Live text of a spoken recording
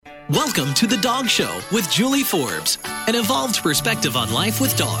Welcome to The Dog Show with Julie Forbes, an evolved perspective on life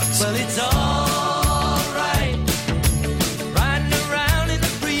with dogs. Well, it's all right. Riding around in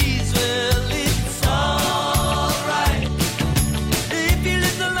the breeze. Well, it's all right. If you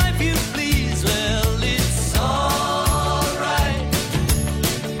live the life you please. Well, it's all right.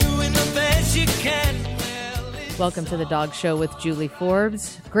 Doing the best you can. Well, Welcome to The Dog Show with Julie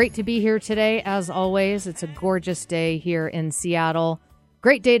Forbes. Great to be here today, as always. It's a gorgeous day here in Seattle.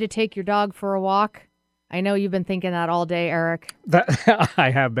 Great day to take your dog for a walk. I know you've been thinking that all day, Eric.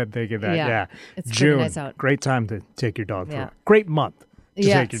 I have been thinking that, yeah. It's June, pretty nice out. great time to take your dog for a great month to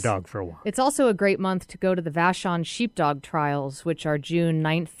take your dog for a walk. It's also a great month to go to the Vashon Sheepdog Trials, which are June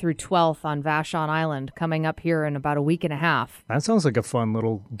 9th through 12th on Vashon Island, coming up here in about a week and a half. That sounds like a fun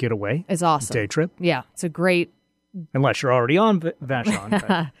little getaway. It's awesome. Day trip. Yeah, it's a great... Unless you're already on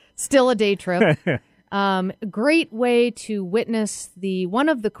Vashon. Still a day trip. Great way to witness one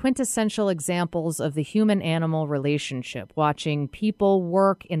of the quintessential examples of the human-animal relationship, watching people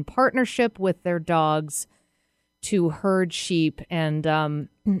work in partnership with their dogs to herd sheep. And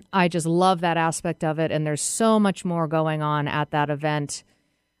I just love that aspect of it. And there's so much more going on at that event.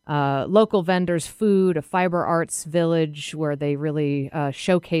 Local vendors, food, a fiber arts village where they really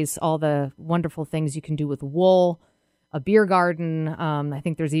showcase all the wonderful things you can do with wool. A beer garden. I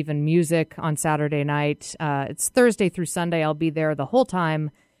think there's even music on Saturday night. It's Thursday through Sunday. I'll be there the whole time.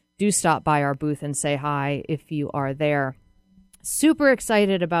 Do stop by our booth and say hi if you are there. Super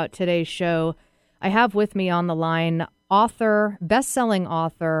excited about today's show. I have with me on the line author, best-selling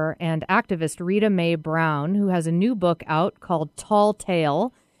author, and activist Rita Mae Brown, who has a new book out called Tall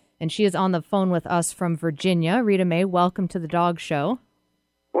Tale, and she is on the phone with us from Virginia. Rita Mae, welcome to the Dog Show.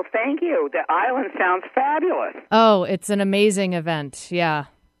 Well, thank you. The island sounds fabulous. Oh, it's an amazing event. Yeah.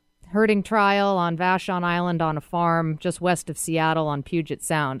 Herding trial on Vashon Island on a farm just west of Seattle on Puget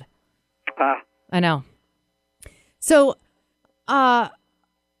Sound. I know. So, I've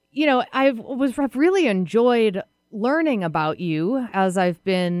really enjoyed learning about you as I've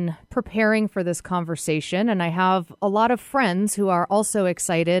been preparing for this conversation. And I have a lot of friends who are also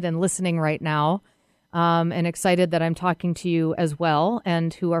excited and listening right now. And excited that I'm talking to you as well,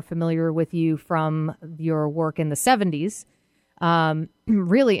 and who are familiar with you from your work in the 70s.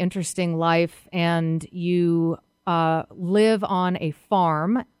 Really interesting life, and you live on a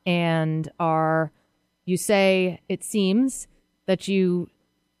farm and you say, it seems, that you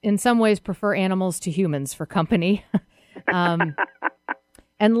in some ways prefer animals to humans for company.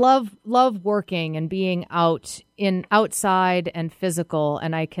 And love working and being outside and physical,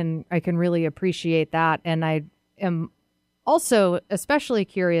 and I can really appreciate that. And I am also especially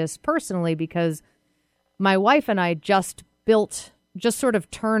curious personally because my wife and I just sort of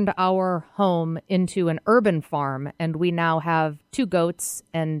turned our home into an urban farm, and we now have 2 goats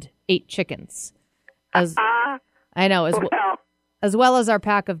and 8 chickens. I know as well as our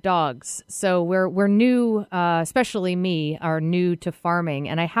pack of dogs. So we're new, especially me, are new to farming.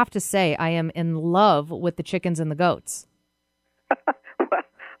 And I have to say, I am in love with the chickens and the goats. Well,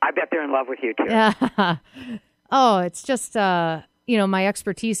 I bet they're in love with you, too. Yeah. Oh, it's just, my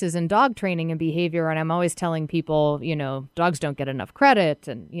expertise is in dog training and behavior. And I'm always telling people, dogs don't get enough credit.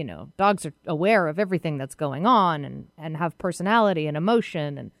 And, dogs are aware of everything that's going on and have personality and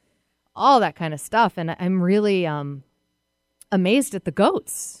emotion and all that kind of stuff. And I'm really... amazed at the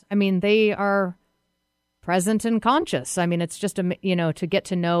goats. I mean, they are present and conscious. I mean, it's just, to get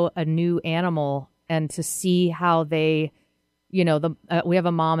to know a new animal and to see how they, we have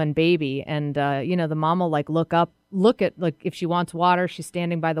a mom and baby, and, the mom will look at, if she wants water, she's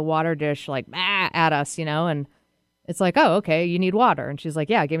standing by the water dish, at us, and it's like, oh, okay, you need water. And she's like,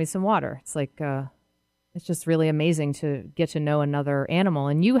 yeah, give me some water. It's like, it's just really amazing to get to know another animal.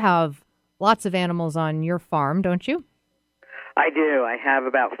 And you have lots of animals on your farm, don't you? I do. I have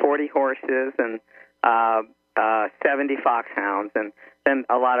about 40 horses and 70 foxhounds, and then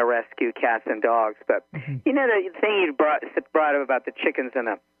a lot of rescue cats and dogs. But the thing you brought up about the chickens and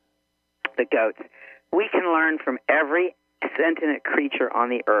the goats, we can learn from every sentient creature on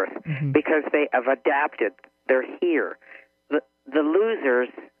the earth because they have adapted. They're here. The losers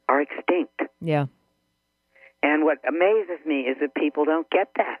are extinct. Yeah. And what amazes me is that people don't get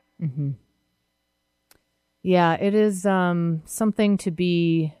that. Mm-hmm. Yeah, it is something to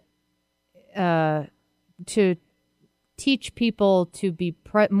be, to teach people to be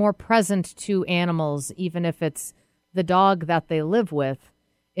more present to animals, even if it's the dog that they live with.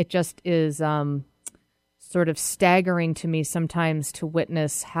 It just is sort of staggering to me sometimes to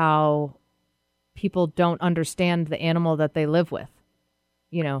witness how people don't understand the animal that they live with.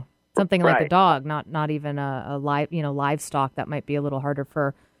 Something like a dog, not even a livestock that might be a little harder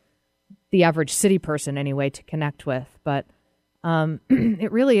for the average city person anyway to connect with. But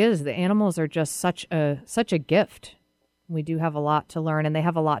it really is. The animals are just such a gift. We do have a lot to learn, and they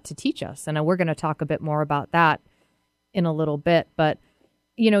have a lot to teach us. And we're going to talk a bit more about that in a little bit. But,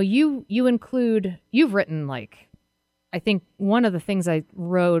 you've written, like, I think one of the things I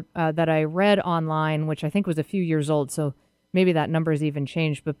wrote that I read online, which I think was a few years old, so maybe that number's even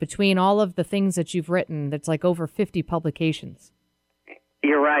changed, but between all of the things that you've written, that's like over 50 publications.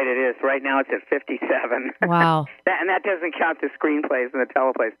 You're right, it is. Right now it's at 57. Wow. And that doesn't count the screenplays and the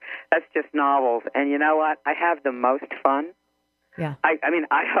teleplays. That's just novels. And you know what? I have the most fun. Yeah. I mean,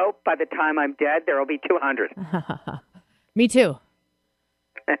 I hope by the time I'm dead, there will be 200. Me too.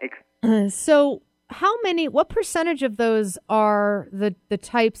 Thanks. So what percentage of those are the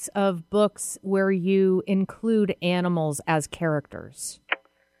types of books where you include animals as characters?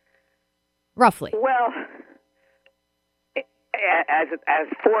 Roughly. Well, as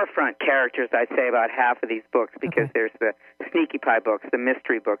forefront characters, I'd say about half of these books, because there's the sneaky pie books, the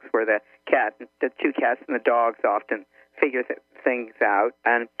mystery books, where the two cats and the dogs often figure things out.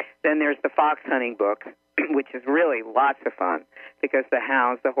 And then there's the fox hunting book, which is really lots of fun, because the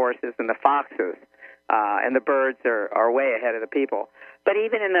hounds, the horses, and the foxes and the birds are way ahead of the people. But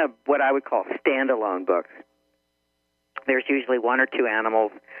even in the what I would call standalone books, there's usually one or two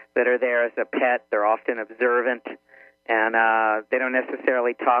animals that are there as a pet. They're often observant, and they don't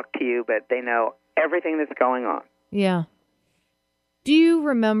necessarily talk to you, but they know everything that's going on. Yeah. Do you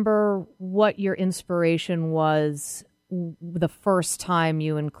remember what your inspiration was the first time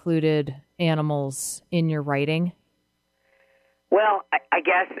you included animals in your writing? Well, I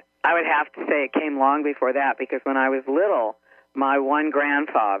guess I would have to say it came long before that, because when I was little, my one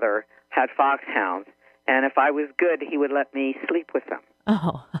grandfather had foxhounds, and if I was good, he would let me sleep with them.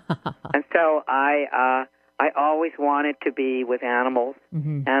 Oh. And so I always wanted to be with animals,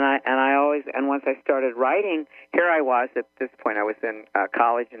 and once I started writing, here I was at this point. I was in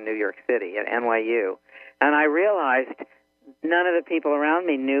college in New York City at NYU, and I realized none of the people around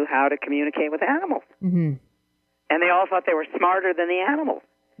me knew how to communicate with animals. Mm-hmm. And they all thought they were smarter than the animals.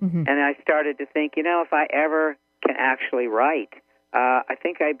 Mm-hmm. And I started to think, if I ever can actually write, I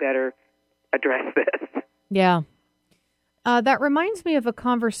think I better address this. Yeah. That reminds me of a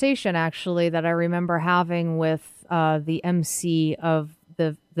conversation, actually, that I remember having with the MC of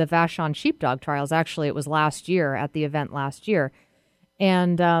the Vashon sheepdog trials. Actually, it was last year, at the event last year.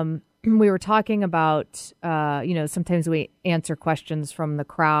 And we were talking about, sometimes we answer questions from the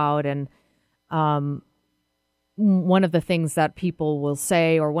crowd, and one of the things that people will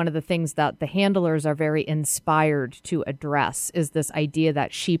say, or one of the things that the handlers are very inspired to address, is this idea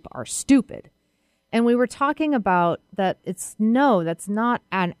that sheep are stupid. And we were talking about that it's not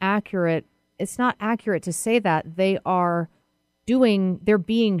accurate to say that. They're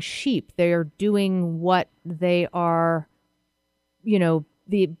being sheep. They are doing what they are,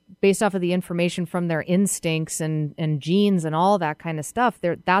 based off of the information from their instincts and genes and all that kind of stuff.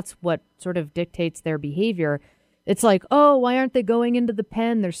 That's what sort of dictates their behavior. It's like, oh, why aren't they going into the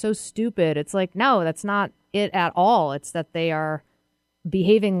pen? They're so stupid. It's like, no, that's not it at all. It's that they are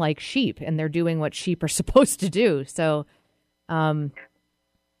behaving like sheep, and they're doing what sheep are supposed to do. So, Ms.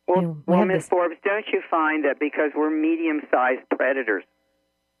 Forbes, don't you find that because we're medium-sized predators,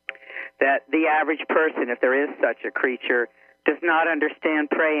 that the average person, if there is such a creature, does not understand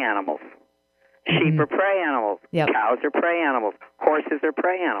prey animals? Sheep are prey animals. Yep. Cows are prey animals. Horses are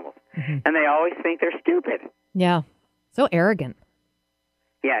prey animals. Mm-hmm. And they always think they're stupid. Yeah. So arrogant.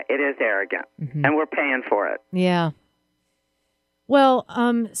 Yeah, it is arrogant. Mm-hmm. And we're paying for it. Yeah. Well,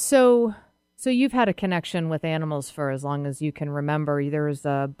 so you've had a connection with animals for as long as you can remember. There's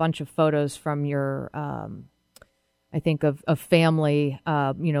a bunch of photos from your, I think, of family,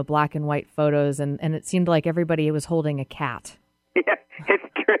 black and white photos, and it seemed like everybody was holding a cat. Yeah, it's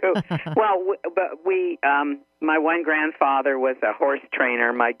true. Well, my one grandfather was a horse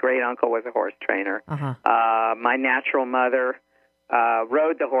trainer. My great uncle was a horse trainer. Uh-huh. My natural mother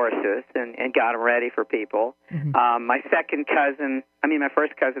rode the horses and got them ready for people. Mm-hmm. My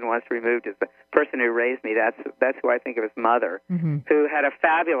first cousin once removed is the person who raised me. That's who I think of as mother, mm-hmm. who had a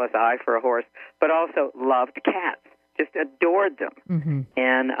fabulous eye for a horse, but also loved cats, just adored them. Mm-hmm.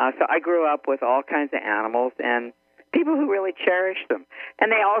 And so I grew up with all kinds of animals and people who really cherished them. And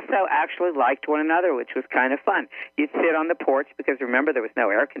they also actually liked one another, which was kind of fun. You'd sit on the porch, because remember there was no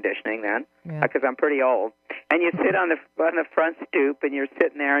air conditioning then, because I'm pretty old. And you'd sit on the front stoop, and you're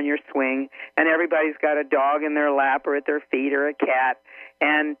sitting there on your swing, and everybody's got a dog in their lap or at their feet or a cat,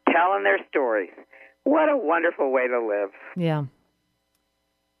 and telling their stories. What a wonderful way to live. Yeah.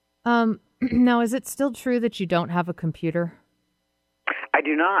 Now, is it still true that you don't have a computer? I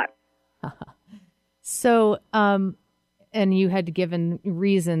do not. So, and you had given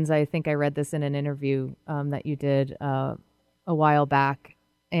reasons. I think I read this in an interview that you did a while back.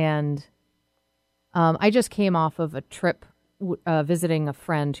 And I just came off of a trip visiting a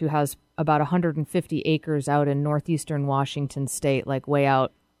friend who has about 150 acres out in northeastern Washington state, like way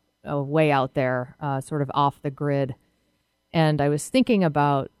out there, sort of off the grid. And I was thinking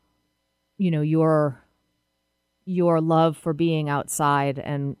about, your love for being outside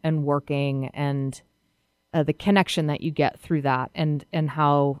and working and the connection that you get through that, and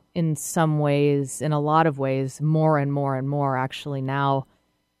how in some ways, in a lot of ways, more and more and more actually now,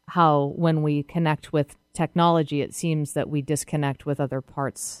 how when we connect with technology, it seems that we disconnect with other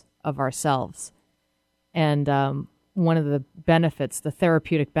parts of ourselves. And one of the benefits, the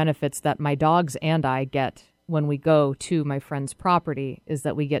therapeutic benefits that my dogs and I get when we go to my friend's property is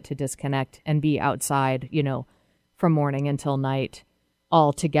that we get to disconnect and be outside, from morning until night,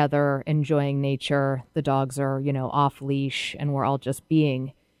 all together, enjoying nature. The dogs are, off leash, and we're all just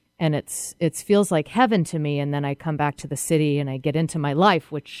being. And it feels like heaven to me. And then I come back to the city and I get into my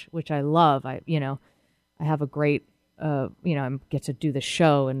life, which I love. I have a great, I get to do the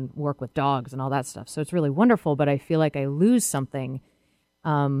show and work with dogs and all that stuff. So it's really wonderful. But I feel like I lose something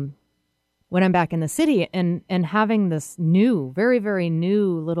when I'm back in the city and having this new, very, very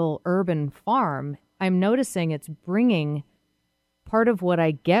new little urban farm. I'm noticing it's bringing part of what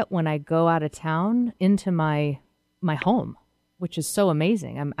I get when I go out of town into my home, which is so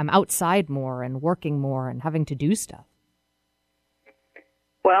amazing. I'm outside more and working more and having to do stuff.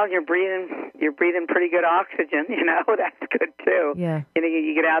 Well, you're breathing pretty good oxygen. That's good too. Yeah.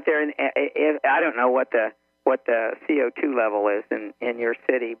 You get out there, and I don't know what the CO2 level is in your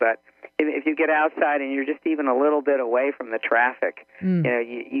city, but if you get outside and you're just even a little bit away from the traffic,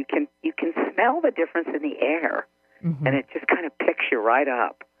 you can smell the difference in the air, and it just kind of picks you right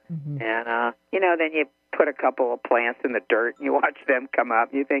up. And then you put a couple of plants in the dirt and you watch them come up.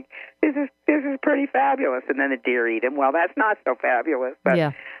 And you think this is pretty fabulous, and then the deer eat them. Well, that's not so fabulous. But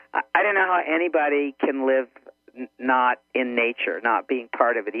yeah. I don't know how anybody can live not in nature, not being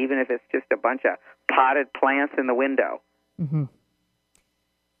part of it, even if it's just a bunch of potted plants in the window. Mm-hmm.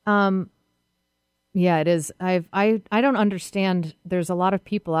 Yeah, it is. I don't understand. There's a lot of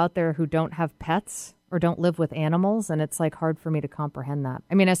people out there who don't have pets or don't live with animals, and it's like hard for me to comprehend that.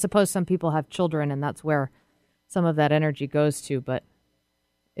 I mean, I suppose some people have children, and that's where some of that energy goes to, but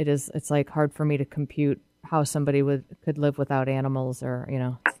it's like hard for me to compute how somebody could live without animals, or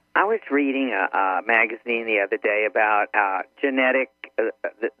I was reading a magazine the other day about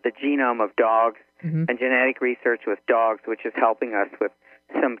the genome of dogs and genetic research with dogs, which is helping us with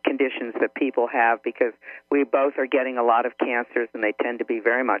some conditions that people have, because we both are getting a lot of cancers, and they tend to be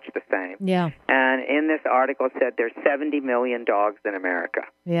very much the same. Yeah. And in this article it said there's 70 million dogs in America.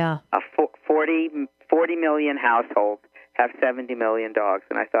 Yeah. 40 million households have 70 million dogs,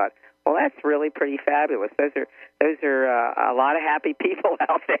 and I thought, well, that's really pretty fabulous. Those are a lot of happy people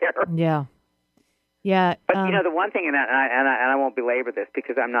out there. Yeah. Yeah. But the one thing, and I won't belabor this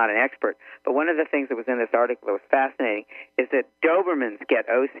because I'm not an expert, but one of the things that was in this article that was fascinating is that Dobermans get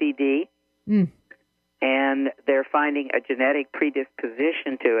OCD, and they're finding a genetic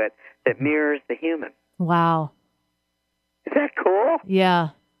predisposition to it that mirrors the human. Wow. Is that cool? Yeah.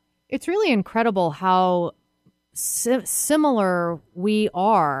 It's really incredible how similar we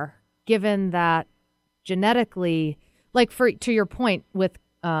are, given that genetically, like to your point with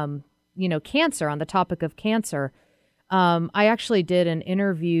cancer, on the topic of cancer. I actually did an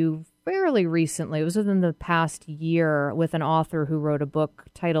interview fairly recently. It was within the past year with an author who wrote a book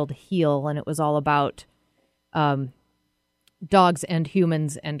titled Heal, and it was all about dogs and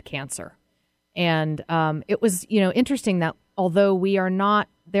humans and cancer. And it was, interesting that although we are not,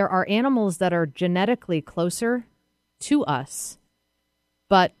 there are animals that are genetically closer to us,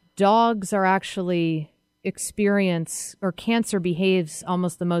 but dogs are actually or cancer behaves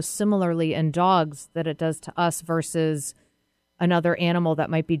almost the most similarly in dogs that it does to us versus another animal that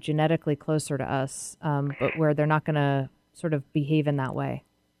might be genetically closer to us, but where they're not going to sort of behave in that way.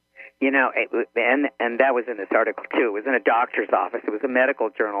 And that was in this article too. It was in a doctor's office. It was a medical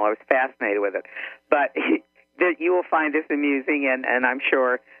journal. I was fascinated with it. But you will find this amusing, and I'm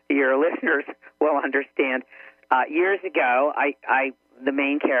sure your listeners will understand. Years ago, the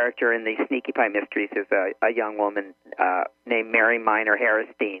main character in the Sneaky Pie Mysteries is a young woman named Mary Minor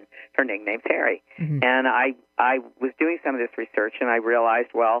Harristeen. Her nickname's Harry. Mm-hmm. And I was doing some of this research, and I realized,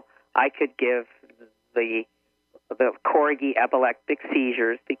 well, I could give the corgi epileptic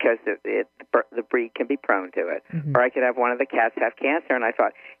seizures because the breed can be prone to it. Mm-hmm. Or I could have one of the cats have cancer. And I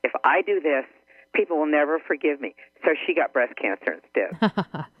thought, if I do this, people will never forgive me. So she got breast cancer instead.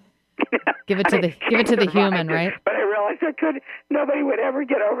 Give it to the human, right? But I realized nobody would ever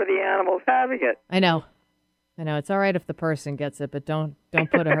get over the animals having it. I know. It's all right if the person gets it, but don't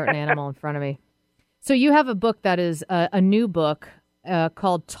put a hurting animal in front of me. So you have a book that is a new book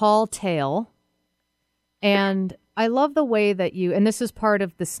called Tall Tale. And I love the way that and this is part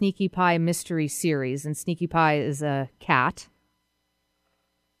of the Sneaky Pie mystery series, and Sneaky Pie is a cat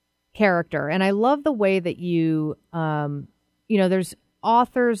character. And I love the way that you, there's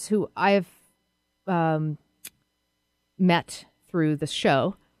authors who I've met through the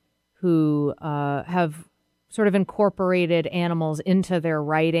show who have sort of incorporated animals into their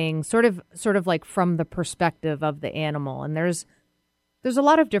writing, sort of like from the perspective of the animal. And there's a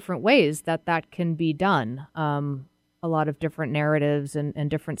lot of different ways that can be done. A lot of different narratives and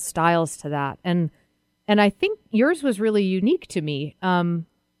different styles to that. And I think yours was really unique to me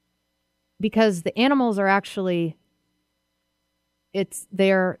because the animals are actually,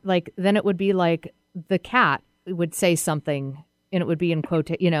 then it would be like the cat would say something and it would be in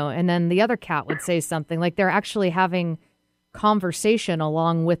quote, and then the other cat would say something, like they're actually having conversation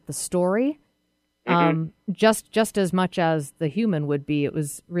along with the story. Just as much as the human would be. It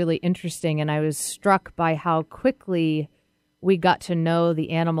was really interesting, and I was struck by how quickly we got to know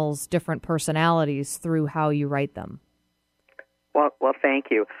the animals' different personalities through how you write them. Well, thank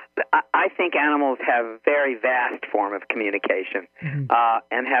you. I think animals have a very vast form of communication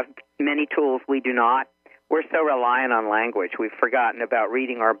and have many tools we do not. We're so reliant on language, we've forgotten about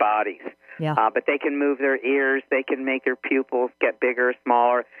reading our bodies. Yeah. But they can move their ears, they can make their pupils get bigger or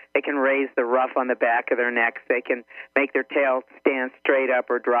smaller, they can raise the ruff on the back of their necks, they can make their tail stand straight up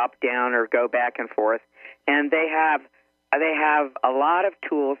or drop down or go back and forth. And they have a lot of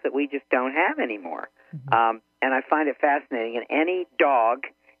tools that we just don't have anymore. And I find it fascinating. And any dog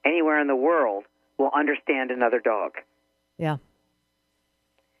anywhere in the world will understand another dog. Yeah.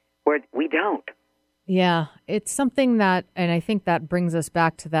 Where we don't. Yeah, it's something that, and I think that brings us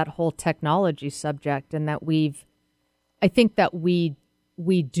back to that whole technology subject, and that I think that we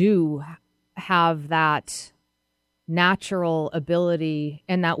do have that natural ability,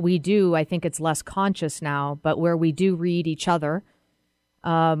 and that I think it's less conscious now, but where we do read each other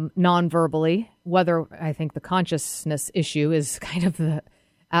non-verbally, whether I think the consciousness issue is kind of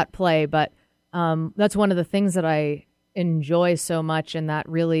at play, but that's one of the things that I enjoy so much, and that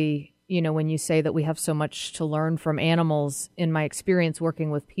really, when you say that we have so much to learn from animals, in my experience working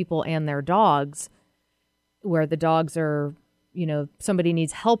with people and their dogs, where the dogs are, somebody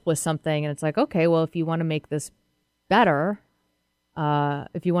needs help with something, and it's like, okay, well, if you want to make this better,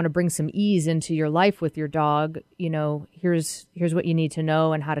 if you want to bring some ease into your life with your dog, here's what you need to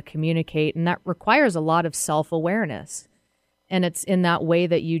know and how to communicate. And that requires a lot of self-awareness. And it's in that way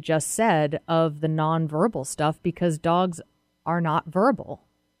that you just said of the nonverbal stuff, because dogs are not verbal.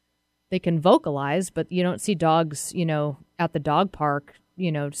 They can vocalize, but you don't see dogs, at the dog park,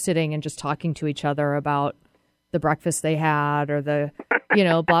 sitting and just talking to each other about the breakfast they had or the,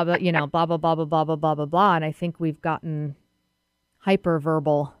 blah, blah, blah, blah, blah, blah, blah, blah, blah, blah, blah. And I think we've gotten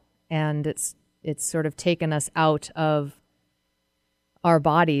hyperverbal, and it's sort of taken us out of our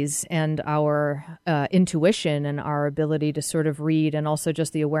bodies and our intuition and our ability to sort of read, and also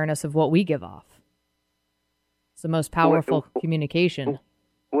just the awareness of what we give off. It's the most powerful communication.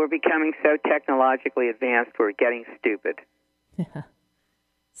 We're becoming so technologically advanced, we're getting stupid. Yeah.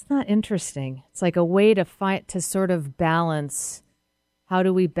 It's not interesting. It's like a way to sort of balance. How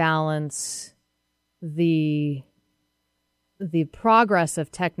do we balance the progress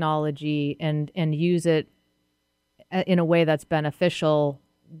of technology and use it in a way that's beneficial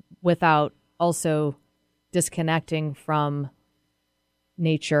without also disconnecting from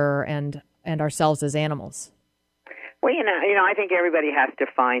nature and ourselves as animals? Well, I think everybody has to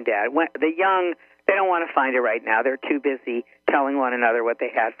find that. The young, they don't want to find it right now. They're too busy telling one another what they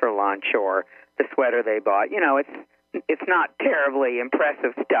had for lunch or the sweater they bought. It's not terribly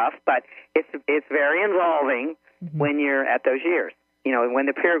impressive stuff, but it's very involving when you're at those years. When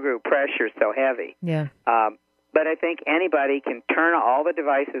the peer group pressure is so heavy. Yeah. But I think anybody can turn all the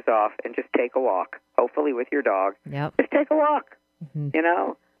devices off and just take a walk, hopefully with your dog. Yep. Just take a walk.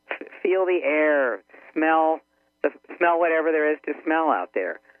 Feel the air, smell whatever there is to smell out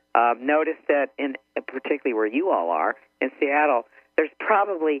there. Notice that particularly where you all are, in Seattle, there's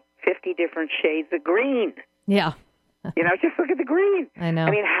probably 50 different shades of green. Yeah. Just look at the green. I know. I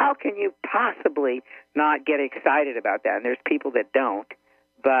mean, how can you possibly not get excited about that? And there's people that don't,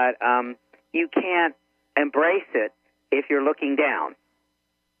 but you can't embrace it if you're looking down.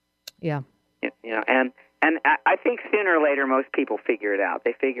 Yeah. And I think sooner or later most people figure it out.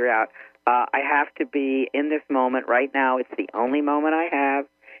 They figure out, I have to be in this moment right now. It's the only moment I have,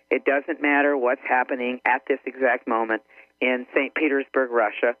 It doesn't matter what's happening at this exact moment in St. Petersburg,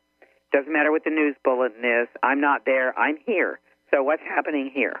 Russia. Doesn't matter what the news bulletin is. I'm not there. I'm here. So what's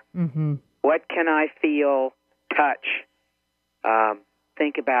happening here? Mm-hmm. What can I feel, touch,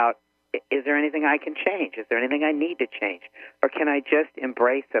 think about? Is there anything I can change? Is there anything I need to change? Or can I just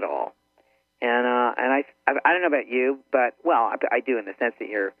embrace it all? And I don't know about you, but, well, I do in the sense that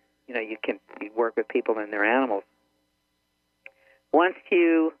you work with people and their animals. Once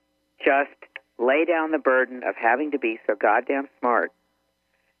you just lay down the burden of having to be so goddamn smart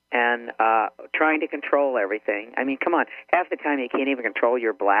and trying to control everything. I mean, come on. Half the time you can't even control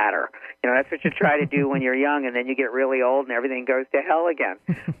your bladder. That's what you try to do when you're young, and then you get really old and everything goes to hell again.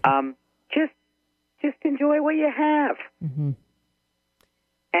 Just enjoy what you have. Mm-hmm.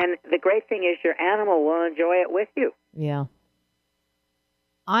 And the great thing is your animal will enjoy it with you. Yeah.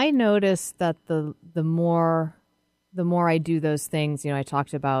 I notice that the more I do those things, I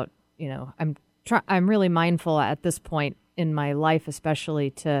talked about, I'm really mindful at this point in my life, especially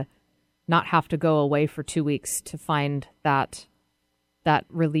to not have to go away for 2 weeks to find that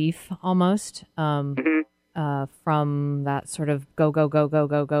relief almost from that sort of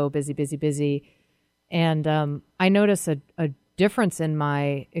go, busy. And I notice a difference in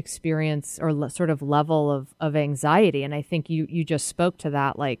my experience or sort of level of anxiety. And I think you just spoke to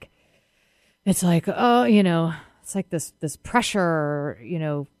that. Like, it's like, it's like this pressure,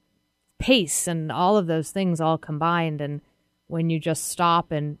 pace and all of those things all combined. And when you just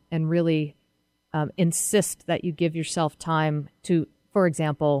stop and really insist that you give yourself time to, for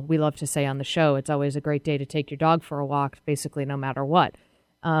example, we love to say on the show, it's always a great day to take your dog for a walk, basically no matter what.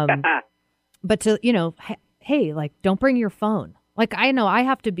 But to, hey, like, don't bring your phone. Like, I know I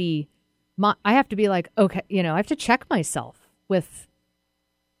have to be like, okay, I have to check myself with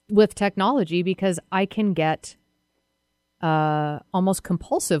technology because I can get almost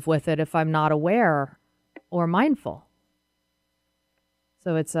compulsive with it if I'm not aware or mindful.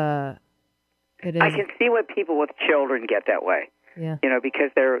 So it is. I can see what people with children get that way. Yeah. Because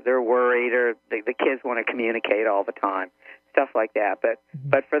they're worried or the kids want to communicate all the time, stuff like that.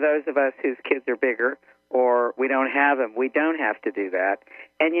 But for those of us whose kids are bigger or we don't have them, we don't have to do that.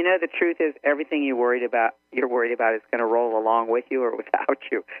 And the truth is, everything you're worried about is going to roll along with you or without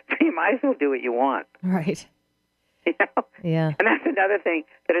you. So you might as well do what you want. Right. Yeah. And that's another thing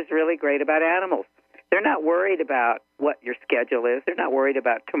that is really great about animals. They're not worried about what your schedule is. They're not worried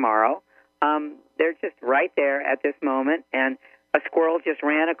about tomorrow. They're just right there at this moment, and a squirrel just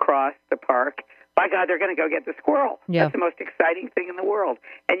ran across the park. By God, they're going to go get the squirrel. Yeah. That's the most exciting thing in the world.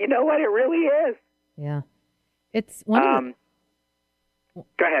 And you know what? It really is. Yeah. It's one of the,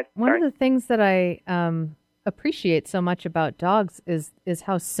 go ahead. One of the things that I appreciate so much about dogs is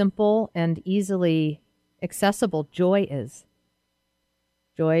how simple and easily accessible joy is.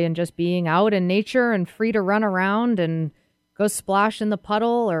 Joy in just being out in nature and free to run around and go splash in the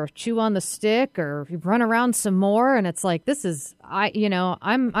puddle or chew on the stick or run around some more. And it's like, I'm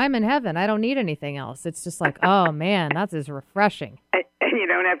in heaven. I don't need anything else. It's just like, oh man, that is refreshing. And you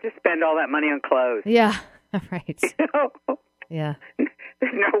don't have to spend all that money on clothes. Yeah. Right. Yeah.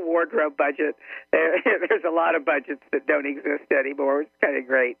 There's no wardrobe budget. There's a lot of budgets that don't exist anymore, which is kind of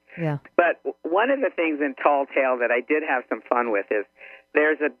great. Yeah. But one of the things in Tall Tale that I did have some fun with is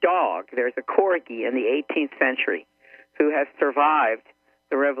there's a corgi in the 18th century who has survived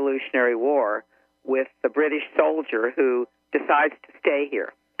the Revolutionary War with the British soldier who decides to stay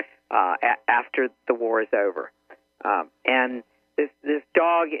here after the war is over. And this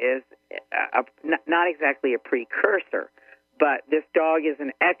dog is not exactly a precursor, but this dog is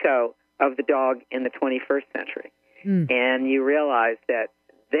an echo of the dog in the 21st century. And you realize that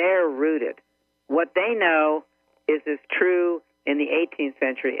they're rooted. What they know is as true in the 18th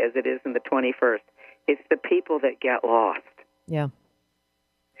century as it is in the 21st. It's the people that get lost. Yeah.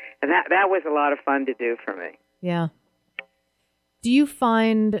 And that was a lot of fun to do for me. Yeah. Do you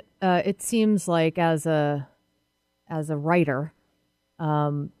find, it seems like as a writer,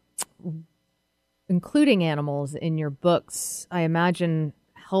 including animals in your books, I imagine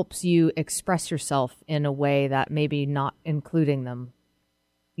helps you express yourself in a way that maybe not including them,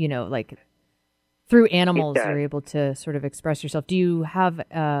 like through animals, you're able to sort of express yourself. Do you have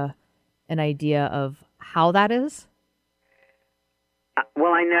an idea of how that is?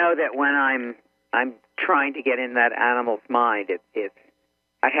 Well, I know that when I'm trying to get in that animal's mind,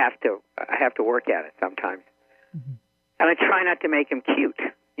 I have to work at it sometimes, and I try not to make them cute.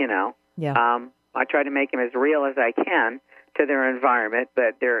 Yeah. I try to make them as real as I can to their environment,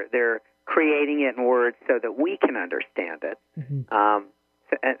 but they're creating it in words so that we can understand it.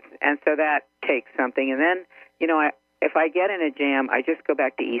 And so that takes something. And then, if I get in a jam, I just go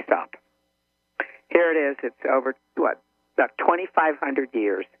back to Aesop. Here it is. It's over, about 2,500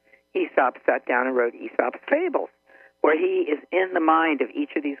 years. Aesop sat down and wrote Aesop's Fables, where he is in the mind of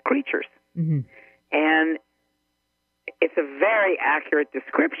each of these creatures. Mm-hmm. And it's a very accurate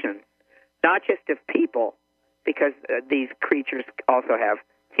description, not just of people, because these creatures also have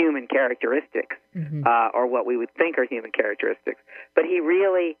human characteristics, or what we would think are human characteristics. But he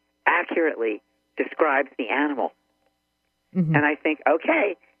really accurately describes the animal. Mm-hmm. And I think,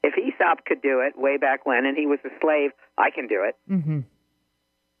 okay, if Aesop could do it way back when, and he was a slave, I can do it. Mm-hmm.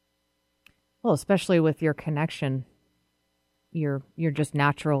 Well, especially with your connection, your just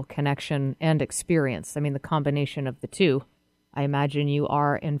natural connection and experience. I mean, the combination of the two. I imagine you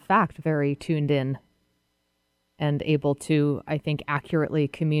are, in fact, very tuned in and able to, I think, accurately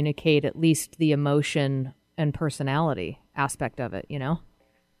communicate at least the emotion and personality aspect of it, you know?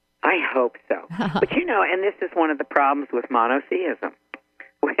 I hope so. But, and this is one of the problems with monotheism,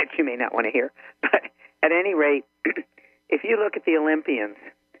 which you may not want to hear. But at any rate, if you look at the Olympians,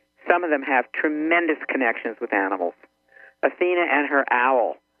 some of them have tremendous connections with animals. Athena and her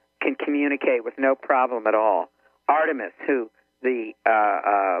owl can communicate with no problem at all. Artemis, who the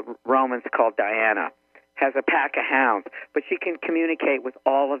Romans called Diana, has a pack of hounds, but she can communicate with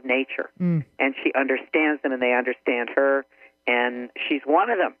all of nature. And she understands them, and they understand her, and she's one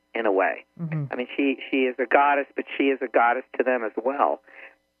of them in a way. Mm-hmm. I mean, she is a goddess, but she is a goddess to them as well.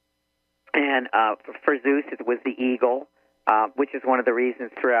 And for Zeus, it was the eagle, which is one of the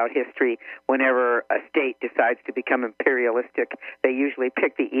reasons throughout history, whenever a state decides to become imperialistic, they usually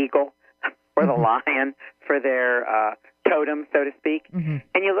pick the eagle or the lion for their totem, so to speak. Mm-hmm.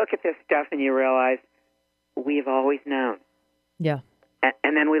 And you look at this stuff and you realize we've always known. Yeah.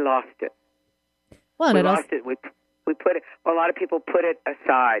 And then we lost it. Well, we lost it. We put it. A lot of people put it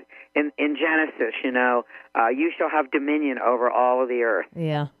aside. In Genesis, you shall have dominion over all of the earth.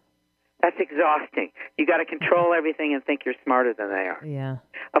 Yeah. That's exhausting. You got to control everything and think you're smarter than they are. Yeah.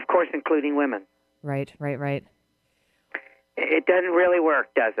 Of course, including women. Right. It doesn't really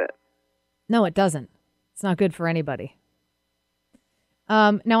work, does it? No, it doesn't. It's not good for anybody.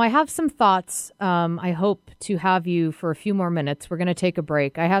 Now, I have some thoughts. I hope to have you for a few more minutes. We're going to take a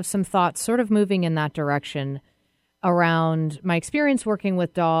break. I have some thoughts sort of moving in that direction around my experience working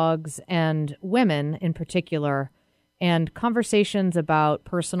with dogs and women in particular, and conversations about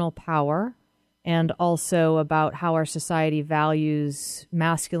personal power and also about how our society values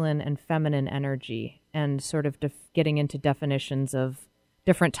masculine and feminine energy, and sort of getting into definitions of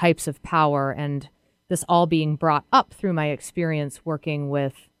different types of power, and this all being brought up through my experience working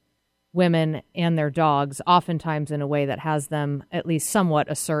with women and their dogs, oftentimes in a way that has them at least somewhat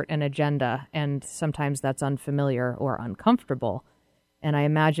assert an agenda, and sometimes that's unfamiliar or uncomfortable. And I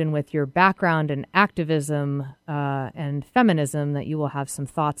imagine with your background in activism and feminism that you will have some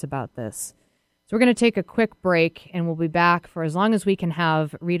thoughts about this. So we're going to take a quick break, and we'll be back for as long as we can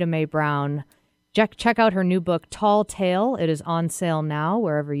have Rita Mae Brown. Check out her new book, Tall Tale. It is on sale now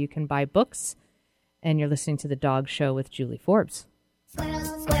wherever you can buy books. And you're listening to The Dog Show with Julie Forbes. Squirrel,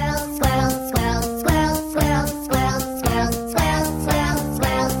 squirrel, squirrel, squirrel, squirrel, squirrel, squirrel, squirrel, squirrel, squirrel, squirrel,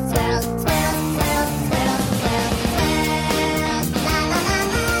 squirrel,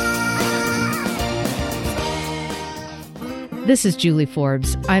 This is Julie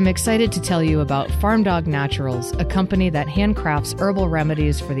Forbes. I'm excited to tell you about Farm Dog Naturals, a company that handcrafts herbal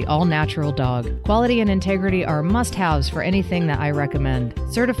remedies for the all-natural dog. Quality and integrity are must-haves for anything that I recommend.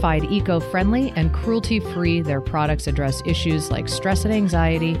 Certified eco-friendly and cruelty-free, their products address issues like stress and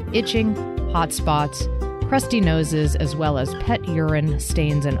anxiety, itching, hot spots, crusty noses, as well as pet urine,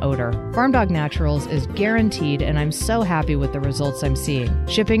 stains, and odor. Farm Dog Naturals is guaranteed, and I'm so happy with the results I'm seeing.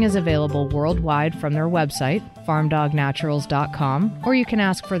 Shipping is available worldwide from their website, farmdognaturals.com, or you can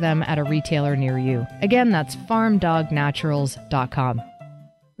ask for them at a retailer near you. Again, that's farmdognaturals.com.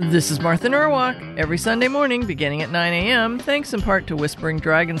 This is Martha Norwalk. Every Sunday morning, beginning at 9 a.m., thanks in part to Whispering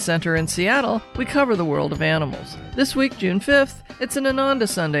Dragon Center in Seattle, we cover the world of animals. This week, June 5th, it's an Ananda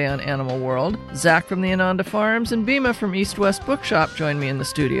Sunday on Animal World. Zach from the Ananda Farms and Bhima from East West Bookshop join me in the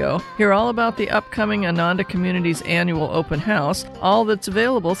studio. Hear all about the upcoming Ananda Community's annual open house, all that's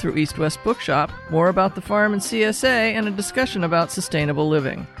available through East West Bookshop, more about the farm and CSA, and a discussion about sustainable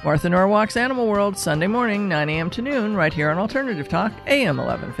living. Martha Norwalk's Animal World, Sunday morning, 9 a.m. to noon, right here on Alternative Talk, AM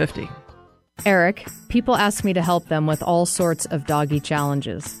 1150. Eric, people ask me to help them with all sorts of doggy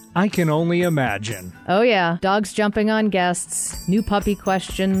challenges. I can only imagine. Oh yeah, dogs jumping on guests, new puppy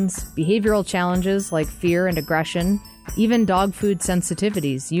questions, behavioral challenges like fear and aggression, even dog food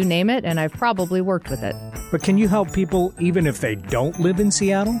sensitivities. You name it, and I've probably worked with it. But can you help people even if they don't live in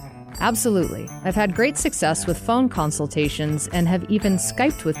Seattle? Absolutely. I've had great success with phone consultations and have even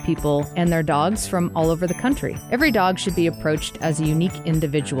Skyped with people and their dogs from all over the country. Every dog should be approached as a unique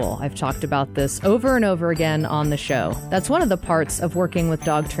individual. I've talked about this over and over again on the show. That's one of the parts of working with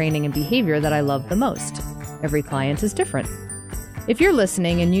dog training and behavior that I love the most. Every client is different. If you're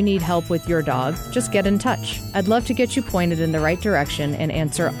listening and you need help with your dog, just get in touch. I'd love to get you pointed in the right direction and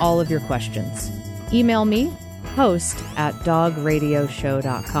answer all of your questions. Email me,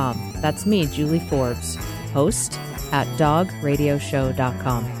 host@dogradioshow.com. That's me, Julie Forbes,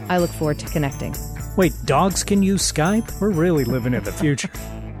 host@dogradioshow.com. I look forward to connecting. Wait, dogs can use Skype? We're really living in the future.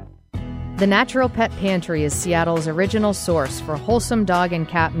 The Natural Pet Pantry is Seattle's original source for wholesome dog and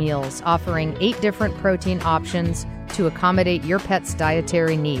cat meals, offering 8 different protein options to accommodate your pet's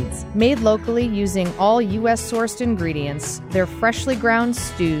dietary needs. Made locally using all U.S.-sourced ingredients, their freshly ground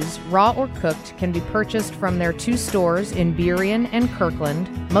stews, raw or cooked, can be purchased from their 2 stores in Burien and Kirkland,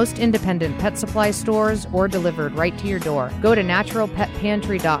 most independent pet supply stores, or delivered right to your door. Go to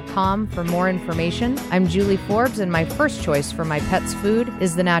naturalpetpantry.com for more information. I'm Julie Forbes, and my first choice for my pet's food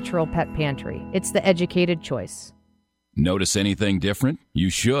is the Natural Pet Pantry. It's the educated choice. Notice anything different? You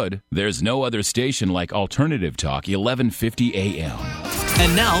should. There's no other station like Alternative Talk 1150 AM.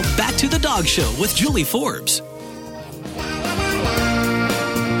 And now, back to the Dog Show with Julie Forbes.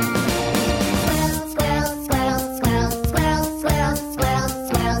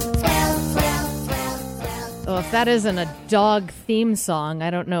 Oh, if that isn't a dog theme song, I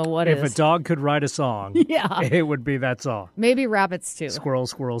don't know what is. If a dog could write a song, yeah, it would be that song. Maybe rabbits too.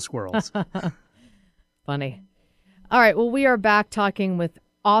 Squirrels, squirrels, squirrels. Funny. All right, well, we are back talking with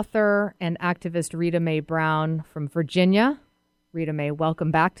author and activist Rita Mae Brown from Virginia. Rita Mae,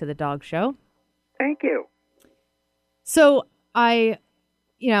 welcome back to the Dog Show. Thank you. So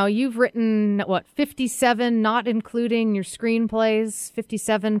you've written, 57, not including your screenplays,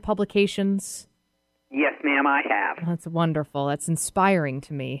 57 publications? Yes, ma'am, I have. That's wonderful. That's inspiring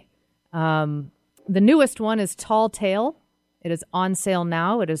to me. The newest one is Tall Tale. It is on sale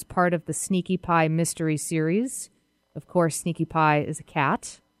now. It is part of the Sneaky Pie mystery series. Of course, Sneaky Pie is a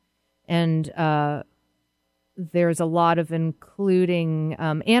cat, and there's a lot of including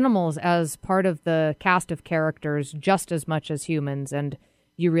animals as part of the cast of characters just as much as humans, and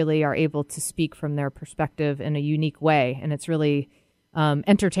you really are able to speak from their perspective in a unique way, and it's really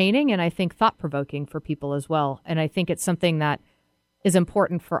entertaining and I think thought-provoking for people as well, and I think it's something that is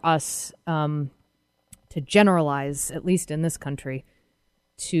important for us to generalize, at least in this country,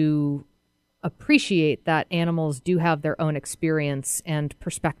 to appreciate that animals do have their own experience and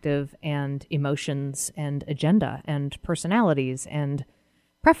perspective and emotions and agenda and personalities and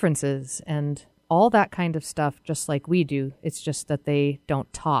preferences and all that kind of stuff, just like we do. It's just that they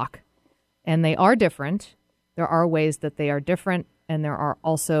don't talk. And they are different. There are ways that they are different, and there are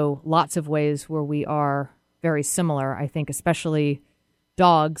also lots of ways where we are very similar. I think especially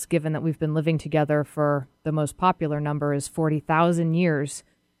dogs, given that we've been living together for the most popular number is 40,000 years.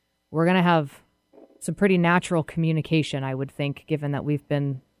 We're going to have some pretty natural communication, I would think, given that we've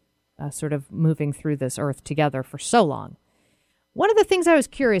been sort of moving through this earth together for so long. One of the things I was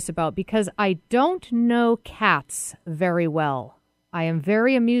curious about, because I don't know cats very well. I am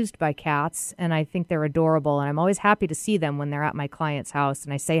very amused by cats, and I think they're adorable, and I'm always happy to see them when they're at my client's house,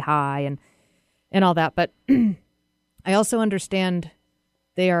 and I say hi and all that. But I also understand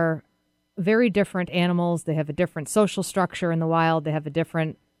they are very different animals. They have a different social structure in the wild. They have a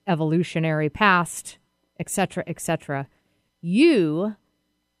different evolutionary past, etc., etc. You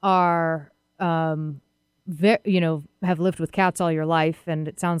are, have lived with cats all your life, and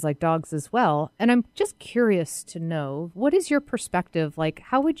it sounds like dogs as well. And I'm just curious to know, what is your perspective? Like,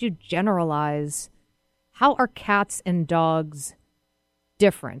 how would you generalize? How are cats and dogs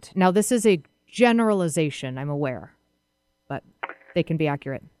different? Now, this is a generalization, I'm aware, but they can be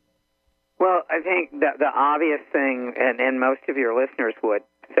accurate. Well, I think that the obvious thing, and most of your listeners would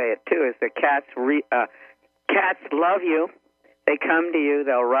say it too, is that cats love you. They come to you.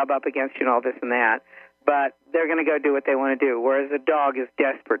 They'll rub up against you and all this and that, but they're going to go do what they want to do, whereas a dog is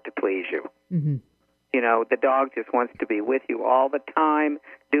desperate to please you. Mm-hmm. You know, the dog just wants to be with you all the time,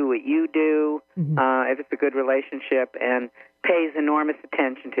 do what you do, if it's a good relationship, and pays enormous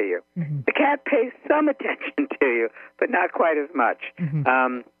attention to you. Mm-hmm. The cat pays some attention to you, but not quite as much. Mm-hmm.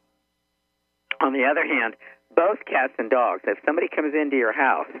 On the other hand, both cats and dogs, if somebody comes into your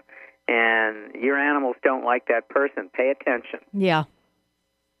house and your animals don't like that person, pay attention. Yeah.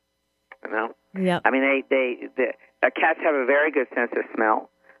 You know? Yeah. I mean, cats have a very good sense of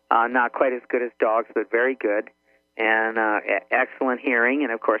smell. Not quite as good as dogs, but very good. And excellent hearing,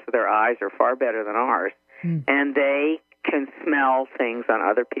 and of course their eyes are far better than ours. Mm. And they can smell things on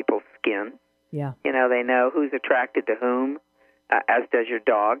other people's skin. Yeah. You know, they know who's attracted to whom, as does your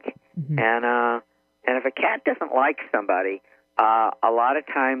dog. Mm-hmm. And if a cat doesn't like somebody, a lot of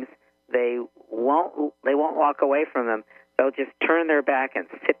times they won't walk away from them. They'll just turn their back and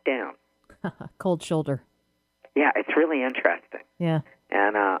sit down. Cold shoulder. Yeah, it's really interesting. Yeah.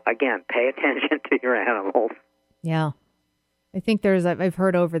 And again, pay attention to your animals. Yeah. I think I've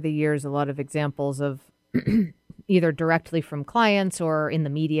heard over the years a lot of examples of either directly from clients or in the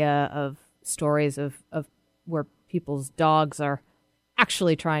media of stories of where people's dogs are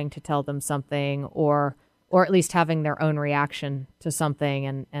actually trying to tell them something or at least having their own reaction to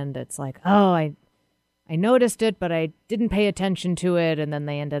something. And it's like, oh, I noticed it, but I didn't pay attention to it. And then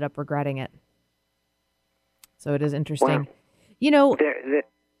they ended up regretting it. So it is interesting. Well, you know,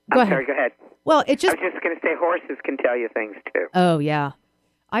 I'm sorry, go ahead. Well, I was just going to say horses can tell you things too. Oh, yeah.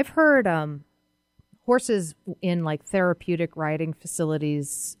 I've heard horses in like therapeutic riding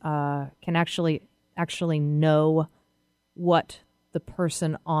facilities can actually know what the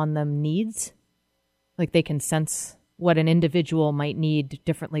person on them needs. Like they can sense what an individual might need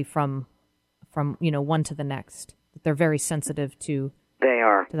differently from one to the next. They're very sensitive to. They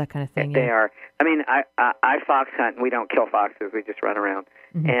are. To that kind of thing. They are. I mean, I fox hunt, and we don't kill foxes. We just run around.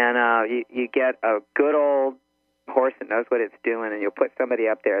 Mm-hmm. And you get a good old horse that knows what it's doing, and you'll put somebody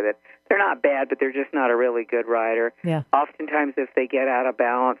up there that they're not bad, but they're just not a really good rider. Yeah. Oftentimes, if they get out of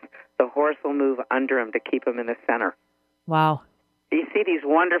balance, the horse will move under them to keep them in the center. Wow. You see these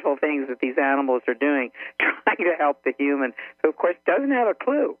wonderful things that these animals are doing, trying to help the human, who, of course, doesn't have a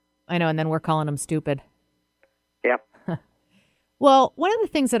clue. I know, and then we're calling them stupid. Yep. Well, one of the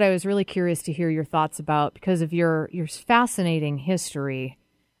things that I was really curious to hear your thoughts about, because of your fascinating history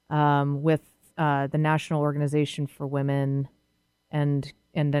with the National Organization for Women, and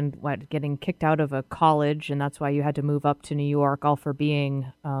then getting kicked out of a college, and that's why you had to move up to New York, all for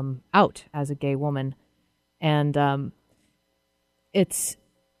being out as a gay woman, and it's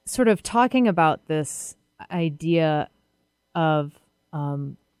sort of talking about this idea of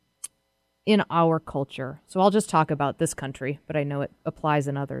in our culture. So I'll just talk about this country, but I know it applies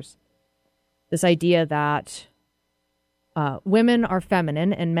in others. This idea that women are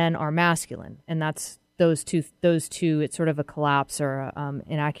feminine and men are masculine, and that's those two. It's sort of a collapse or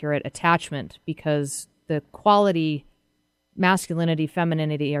inaccurate attachment, because the quality, masculinity,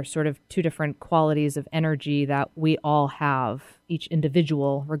 femininity, are sort of two different qualities of energy that we all have, each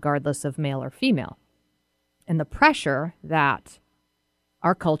individual, regardless of male or female. And the pressure that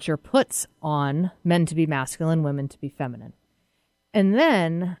our culture puts on men to be masculine, women to be feminine. And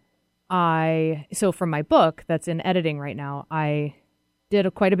then so for my book that's in editing right now, I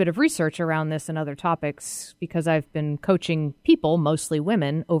did quite a bit of research around this and other topics, because I've been coaching people, mostly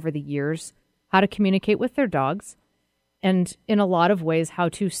women, over the years, how to communicate with their dogs, and in a lot of ways, how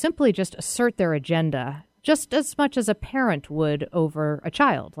to simply just assert their agenda, just as much as a parent would over a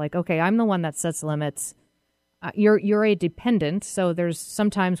child. Like, okay, I'm the one that sets limits. You're a dependent, so there's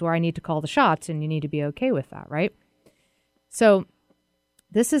sometimes where I need to call the shots, and you need to be okay with that, right? So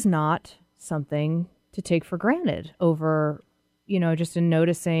this is not something to take for granted over, just in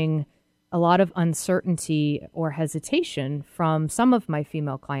noticing a lot of uncertainty or hesitation from some of my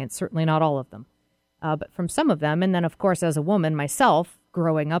female clients, certainly not all of them, but from some of them. And then, of course, as a woman myself,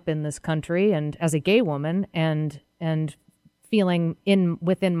 growing up in this country and as a gay woman and feeling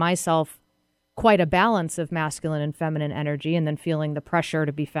within myself quite a balance of masculine and feminine energy, and then feeling the pressure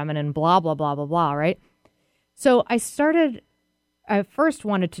to be feminine, blah, blah, blah, blah, blah, right? So I first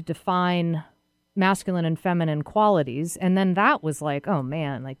wanted to define masculine and feminine qualities, and then that was like, oh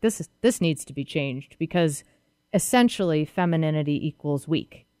man, like this needs to be changed, because essentially femininity equals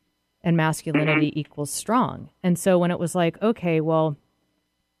weak and masculinity equals strong. And so when it was like, okay, well,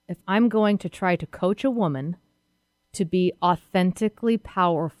 if I'm going to try to coach a woman to be authentically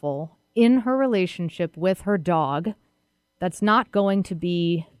powerful in her relationship with her dog, that's not going to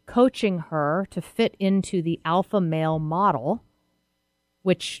be coaching her to fit into the alpha male model,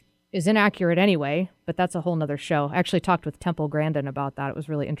 which is inaccurate anyway, but that's a whole nother show. I actually talked with Temple Grandin about that. It was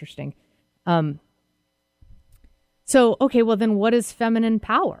really interesting. So, okay, well then what is feminine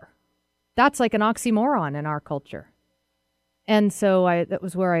power? That's like an oxymoron in our culture. And so that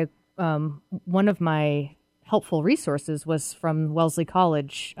was where one of my helpful resources was from Wellesley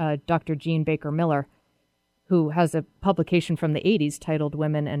College, Dr. Jean Baker Miller, who has a publication from the 80s titled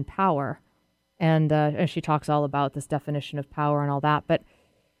Women and Power. And she talks all about this definition of power and all that. But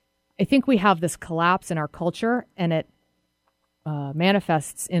I think we have this collapse in our culture, and it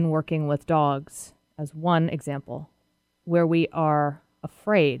manifests in working with dogs as one example, where we are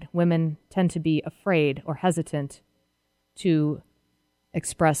afraid. Women tend to be afraid or hesitant to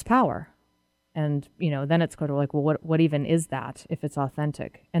express power. And, then it's kind of like, well, what even is that if it's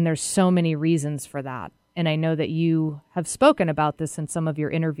authentic? And there's so many reasons for that. And I know that you have spoken about this in some of your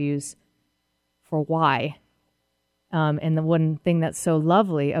interviews for why. And the one thing that's so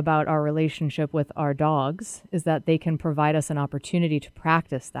lovely about our relationship with our dogs is that they can provide us an opportunity to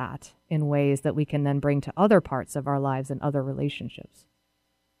practice that in ways that we can then bring to other parts of our lives and other relationships.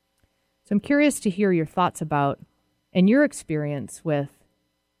 So I'm curious to hear your thoughts about, and your experience with,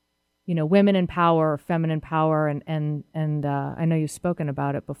 women in power, feminine power, and I know you've spoken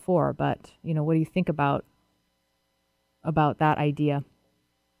about it before, but, what do you think about that idea?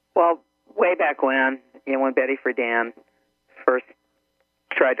 Well, way back when Betty Friedan first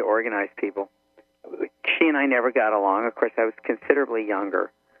tried to organize people, she and I never got along. Of course, I was considerably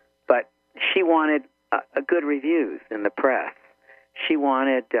younger, but she wanted good reviews in the press. She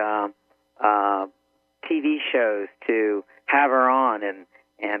wanted TV shows to have her on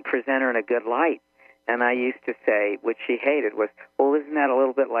and present her in a good light. And I used to say, which she hated, was, well, isn't that a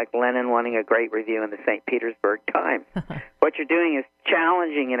little bit like Lenin wanting a great review in the St. Petersburg Times? What you're doing is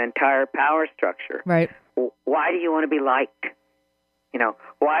challenging an entire power structure. Right. Why do you want to be liked?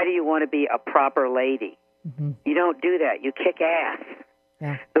 Why do you want to be a proper lady? Mm-hmm. You don't do that. You kick ass.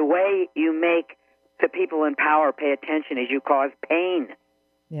 Yeah. The way you make the people in power pay attention is you cause pain.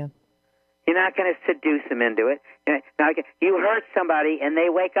 Yeah. You're not going to seduce them into it. You hurt somebody and they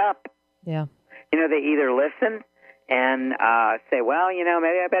wake up. Yeah. They either listen and say, well,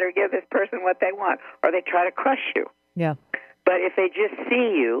 maybe I better give this person what they want, or they try to crush you. Yeah. But if they just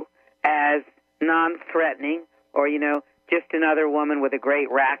see you as non-threatening or, just another woman with a great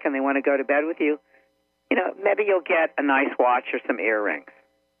rack and they want to go to bed with you, maybe you'll get a nice watch or some earrings.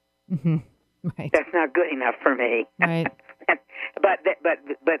 Mm-hmm. Right. That's not good enough for me. Right. But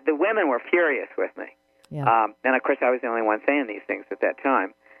the women were furious with me. Yeah. And, of course, I was the only one saying these things at that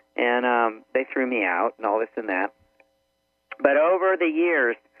time. And they threw me out and all this and that. But over the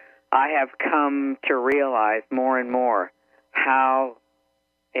years, I have come to realize more and more how,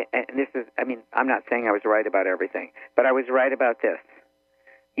 and this is, I'm not saying I was right about everything, but I was right about this.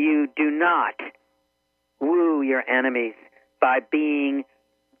 You do not woo your enemies by being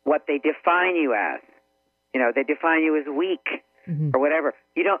what they define you as. They define you as weak. Mm-hmm. Or whatever.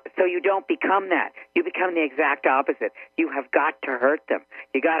 You don't become that. You become the exact opposite. You have got to hurt them.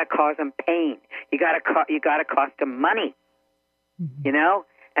 You got to cause them pain. You got to cost them money. Mm-hmm.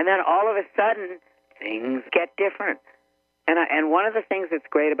 And then all of a sudden things get different. And one of the things that's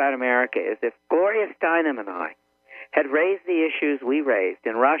great about America is if Gloria Steinem and I had raised the issues we raised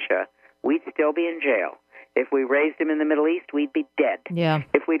in Russia, we'd still be in jail. If we raised them in the Middle East, we'd be dead. Yeah.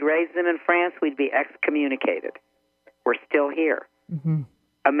 If we'd raised them in France, we'd be excommunicated. We're still here. Mm-hmm.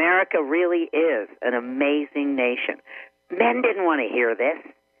 America really is an amazing nation. Men didn't want to hear this,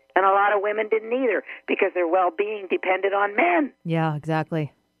 and a lot of women didn't either, because their well-being depended on men. Yeah,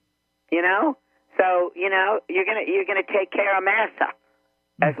 exactly. So you're gonna take care of massa,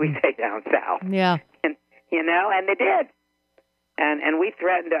 as we say down south. Yeah. And they did. And we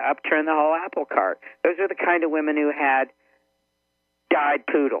threatened to upturn the whole apple cart. Those are the kind of women who had dyed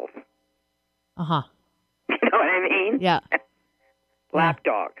poodles. Uh-huh. You know what I mean? Yeah. Lap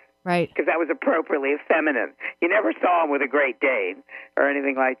dogs. Right. Because that was appropriately feminine. You never saw them with a Great Dane or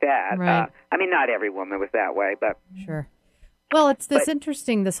anything like that. Right. Not every woman was that way, but... Sure. Well, it's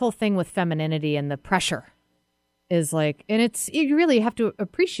interesting, this whole thing with femininity and the pressure is like, and you really have to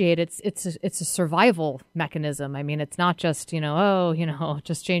appreciate it's a survival mechanism. It's not just,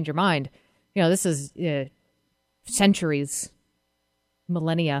 just change your mind. This is centuries,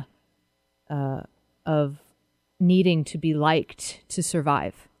 millennia of needing to be liked to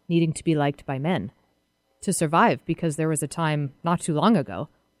survive, needing to be liked by men to survive, because there was a time not too long ago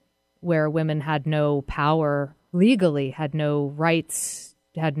where women had no power legally, had no rights,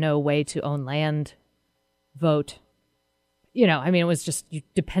 had no way to own land, vote. It was just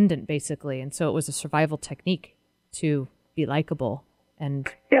dependent, basically. And so it was a survival technique to be likable. And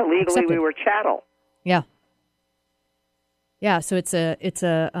yeah, legally accepted. We were chattel. Yeah. Yeah, so it's a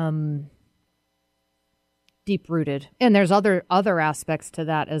deep-rooted. And there's other aspects to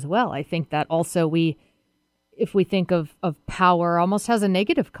that as well. I think that also if we think of power, almost has a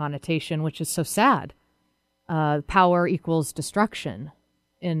negative connotation, which is so sad. Power equals destruction.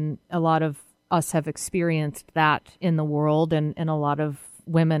 And a lot of us have experienced that in the world, and a lot of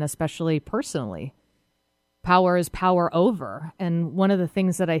women, especially personally. Power is power over. And one of the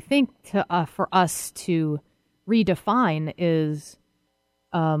things that I think for us to redefine is,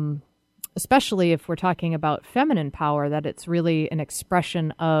 especially if we're talking about feminine power, that it's really an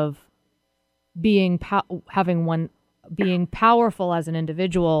expression of being having being powerful as an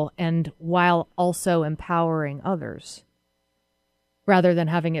individual and while also empowering others, rather than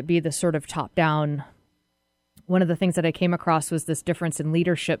having it be this sort of top-down. One of the things that I came across was this difference in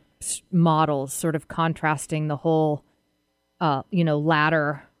leadership models, sort of contrasting the whole,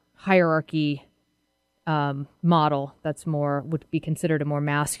 ladder hierarchy model that's would be considered a more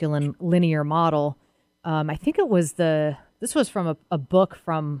masculine linear model. I think this was from a book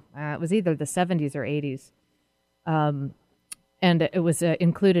from, it was either the 70s or 80s. And it was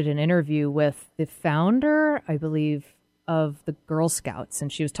included an interview with the founder, I believe, of the Girl Scouts.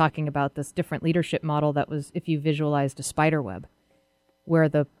 And she was talking about this different leadership model that was, if you visualized a spider web, where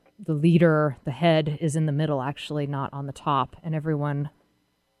the leader, the head, is in the middle, actually not on the top. And everyone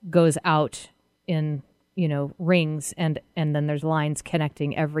goes out in, rings, and then there's lines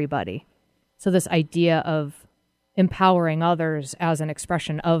connecting everybody. So this idea of empowering others as an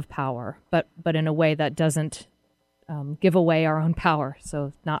expression of power, but in a way that doesn't give away our own power.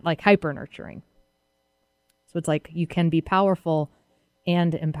 So not like hyper nurturing. So it's like you can be powerful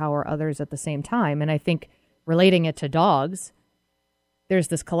and empower others at the same time. And I think relating it to dogs, there's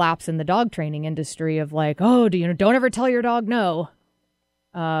this collapse in the dog training industry of like, oh, don't ever tell your dog no.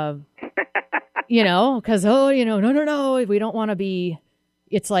 Because, no, we don't want to be.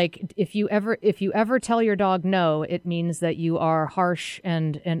 It's like if you ever tell your dog no, it means that you are harsh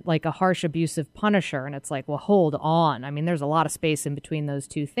and like a harsh abusive punisher. And it's like, well, hold on. I mean, there's a lot of space in between those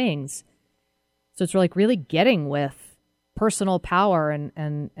two things. So it's like really getting with personal power and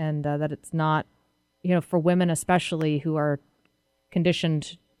that it's not, for women especially who are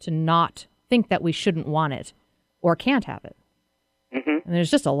conditioned to not think that we shouldn't want it or can't have it. Mm-hmm. And there's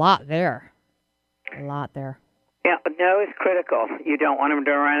just a lot there. Yeah, but no is critical. You don't want them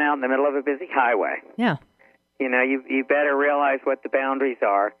to run out in the middle of a busy highway. Yeah. You better realize what the boundaries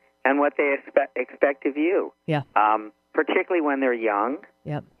are and what they expect of you. Yeah. Particularly when they're young.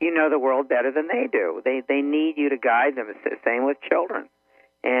 Yep. You know the world better than they do. They need you to guide them. It's the same with children.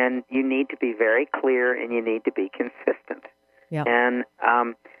 And you need to be very clear and you need to be consistent. Yep. And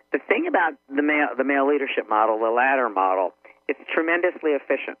the thing about the male leadership model, the ladder model, it's tremendously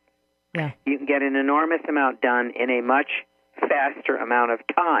efficient. Yeah. You can get an enormous amount done in a much faster amount of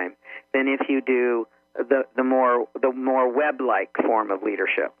time than if you do the more web-like form of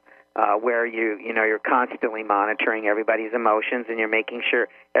leadership, where you're constantly monitoring everybody's emotions and you're making sure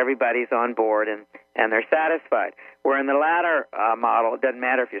everybody's on board and they're satisfied. Where in the ladder model, it doesn't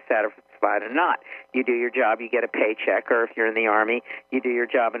matter if you're satisfied or not. You do your job, you get a paycheck, or if you're in the Army, you do your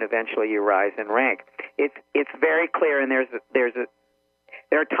job and eventually you rise in rank. It's very clear, and there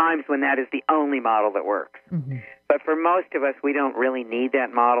are times when that is the only model that works. Mm-hmm. But for most of us, we don't really need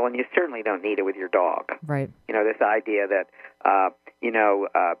that model, and you certainly don't need it with your dog. Right. This idea that,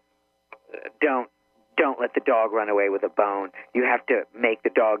 don't let the dog run away with a bone. You have to make the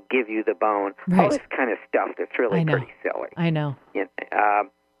dog give you the bone. Right. All this kind of stuff that's really pretty silly. I know.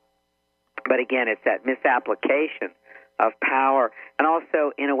 But again, it's that misapplication of power, and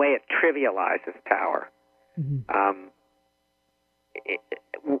also, in a way, it trivializes power. Mm-hmm.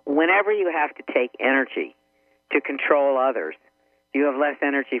 Whenever you have to take energy to control others, you have less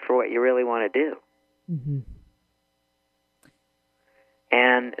energy for what you really want to do. Mm-hmm.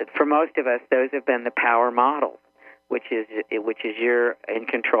 And for most of us, those have been the power models, which is you're in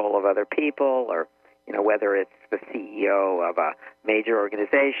control of other people, or whether it's the CEO of a major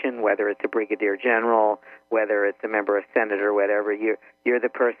organization, whether it's a brigadier general, whether it's a member of Senate or whatever, you're the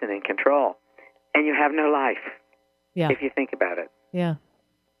person in control, and you have no life. Yeah. If you think about it. Yeah.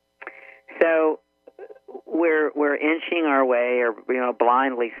 So we're inching our way, or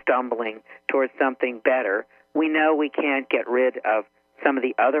blindly stumbling towards something better. We know we can't get rid of some of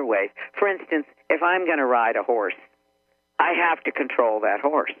the other ways. For instance, if I'm going to ride a horse, I have to control that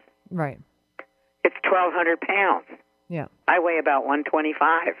horse. Right. It's 1,200 pounds. Yeah. I weigh about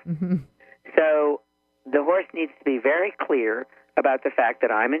 125. Mm-hmm. So the horse needs to be very clear about the fact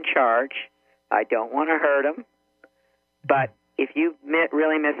that I'm in charge. I don't want to hurt him. But if you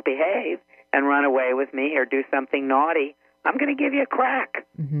really misbehave and run away with me or do something naughty, I'm going to give you a crack.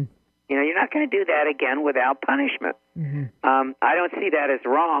 Mm-hmm. You're not going to do that again without punishment. Mm-hmm. I don't see that as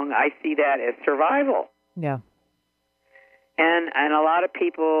wrong. I see that as survival. Yeah. And a lot of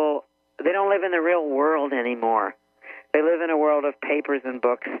people, they don't live in the real world anymore. They live in a world of papers and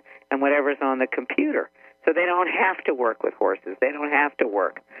books and whatever's on the computer. So they don't have to work with horses. They don't have to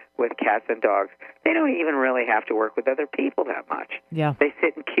work with cats and dogs. They don't even really have to work with other people that much. Yeah. They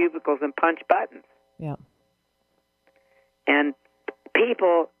sit in cubicles and punch buttons. Yeah. And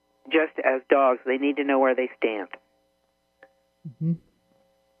people, just as dogs, they need to know where they stand. Mm-hmm.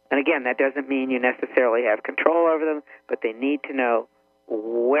 And again, that doesn't mean you necessarily have control over them, but they need to know,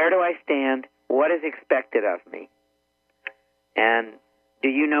 where do I stand? What is expected of me? And do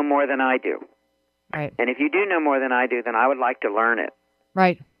you know more than I do? Right. And if you do know more than I do, then I would like to learn it.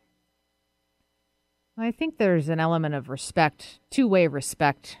 Right. I think there's an element of respect, two-way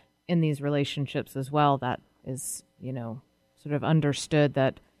respect in these relationships as well that is, sort of understood,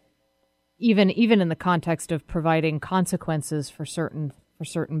 that even in the context of providing consequences for certain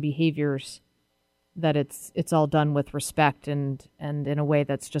behaviors, that it's all done with respect and in a way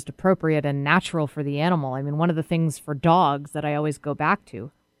that's just appropriate and natural for the animal. I mean, one of the things for dogs that I always go back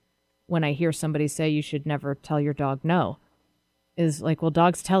to when I hear somebody say you should never tell your dog no is like, well,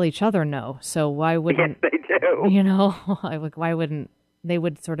 dogs tell each other no, so why wouldn't... Yes, they do. Why wouldn't... They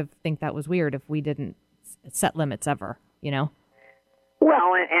would sort of think that was weird if we didn't set limits ever, Well,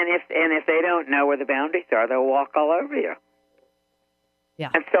 and if they don't know where the boundaries are, they'll walk all over you. Yeah.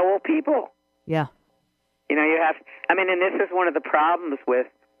 And so will people. Yeah. You have, and this is one of the problems with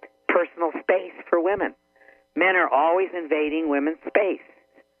personal space for women. Men are always invading women's space.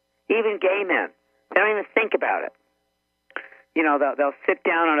 Even gay men. They don't even think about it. They'll sit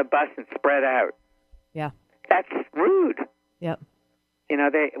down on a bus and spread out. Yeah. That's rude. Yep.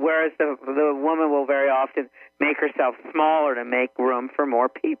 Whereas the woman will very often make herself smaller to make room for more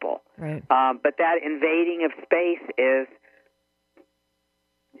people. Right. But that invading of space is,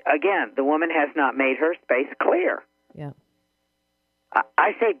 again, the woman has not made her space clear. Yeah.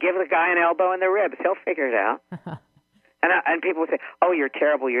 I say give the guy an elbow in the ribs. He'll figure it out. And people will say, oh, you're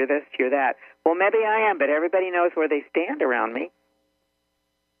terrible, you're this, you're that. Well, maybe I am, but everybody knows where they stand around me.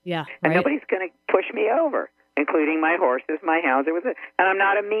 Yeah. And right? nobody's going to push me over, including my horses, my hounds. And I'm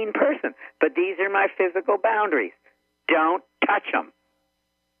not a mean person, but these are my physical boundaries. Don't touch them.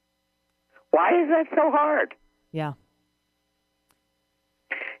 Why is that so hard? Yeah.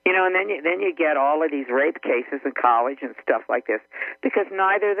 And then you get all of these rape cases in college and stuff like this because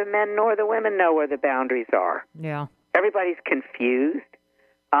neither the men nor the women know where the boundaries are. Yeah. Everybody's confused.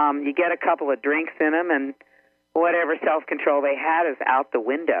 You get a couple of drinks in them, and whatever self-control they had is out the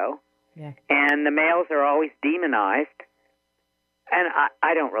window. Yeah. And the males are always demonized. And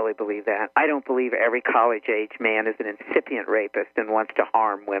I don't really believe that. I don't believe every college-age man is an incipient rapist and wants to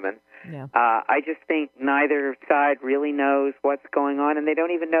harm women. Yeah. I just think neither side really knows what's going on, and they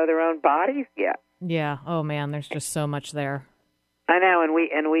don't even know their own bodies yet. Yeah. Oh man, there's just so much there. I know, and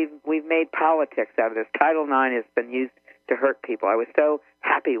we've made politics out of this. Title IX has been used to hurt people. I was so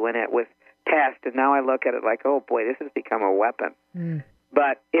happy when it was passed, and now I look at it like, oh boy, this has become a weapon. Mm.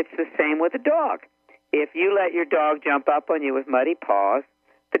 But it's the same with a dog. If you let your dog jump up on you with muddy paws,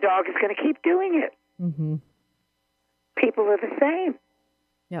 the dog is going to keep doing it. Mm-hmm. People are the same.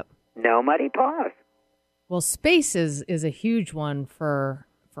 Yep. No muddy paws. Well, space is a huge one for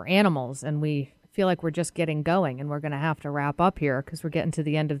animals, and we feel like we're just getting going, and we're going to have to wrap up here because we're getting to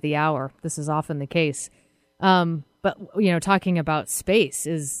the end of the hour. This is often the case. But, talking about space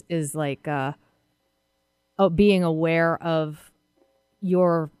is like being aware of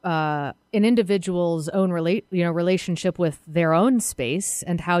your an individual's own relationship with their own space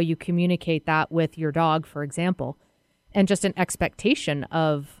and how you communicate that with your dog, for example, and just an expectation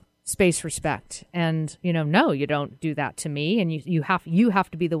of space respect. And no, you don't do that to me, and you have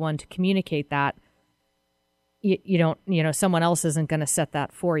to be the one to communicate that. You don't, someone else isn't going to set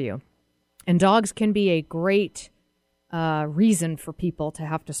that for you. And dogs can be a great reason for people to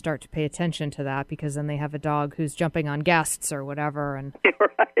have to start to pay attention to that, because then they have a dog who's jumping on guests or whatever, and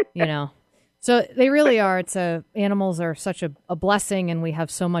right. So they really are. Animals are such a blessing, and we have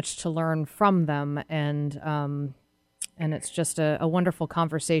so much to learn from them, and it's just a wonderful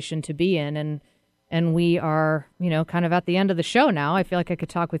conversation to be in, and we are kind of at the end of the show now. I feel like I could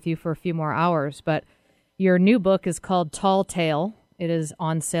talk with you for a few more hours, but your new book is called Tall Tale. It is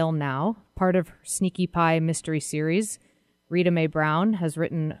on sale now, part of her Sneaky Pie mystery series. Rita Mae Brown has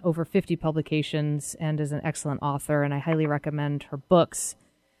written over 50 publications and is an excellent author, and I highly recommend her books.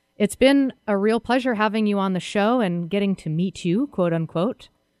 It's been a real pleasure having you on the show and getting to meet you, quote unquote,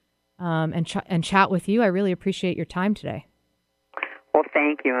 and chat with you. I really appreciate your time today. Well,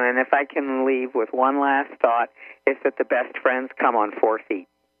 thank you. And if I can leave with one last thought, it's that the best friends come on 4 feet.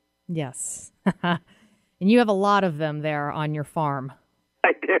 Yes. And you have a lot of them there on your farm.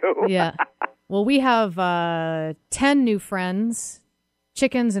 I do. Yeah. Well, we have 10 new friends,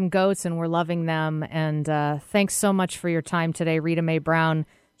 chickens and goats, and we're loving them. And thanks so much for your time today, Rita Mae Brown.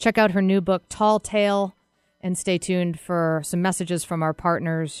 Check out her new book, Tall Tale, and stay tuned for some messages from our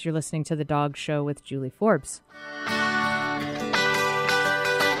partners. You're listening to The Dog Show with Julie Forbes.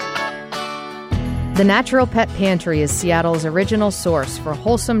 The Natural Pet Pantry is Seattle's original source for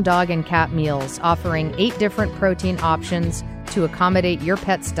wholesome dog and cat meals, offering 8 different protein options to accommodate your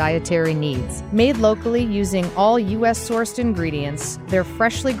pet's dietary needs. Made locally using all U.S.-sourced ingredients, their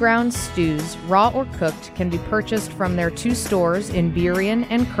freshly ground stews, raw or cooked, can be purchased from their 2 stores in Burien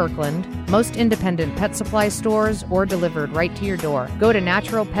and Kirkland, most independent pet supply stores, or delivered right to your door. Go to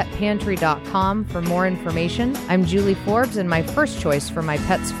naturalpetpantry.com for more information. I'm Julie Forbes, and my first choice for my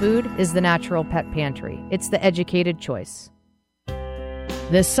pet's food is the Natural Pet Pantry. It's the educated choice.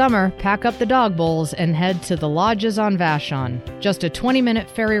 This summer, pack up the dog bowls and head to the Lodges on Vashon. Just a 20-minute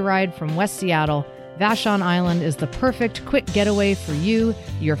ferry ride from West Seattle, Vashon Island is the perfect quick getaway for you,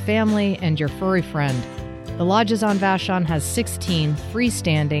 your family, and your furry friend. The Lodges on Vashon has 16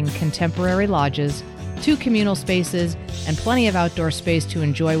 freestanding contemporary lodges, 2 communal spaces, and plenty of outdoor space to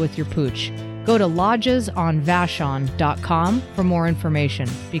enjoy with your pooch. Go to lodgesonvashon.com for more information,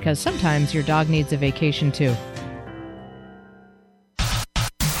 because sometimes your dog needs a vacation too.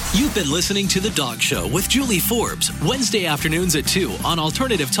 You've been listening to The Dog Show with Julie Forbes, Wednesday afternoons at 2 on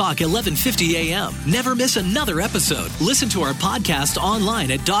Alternative Talk 1150 AM. Never miss another episode. Listen to our podcast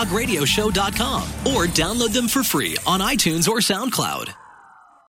online at dogradioshow.com or download them for free on iTunes or SoundCloud.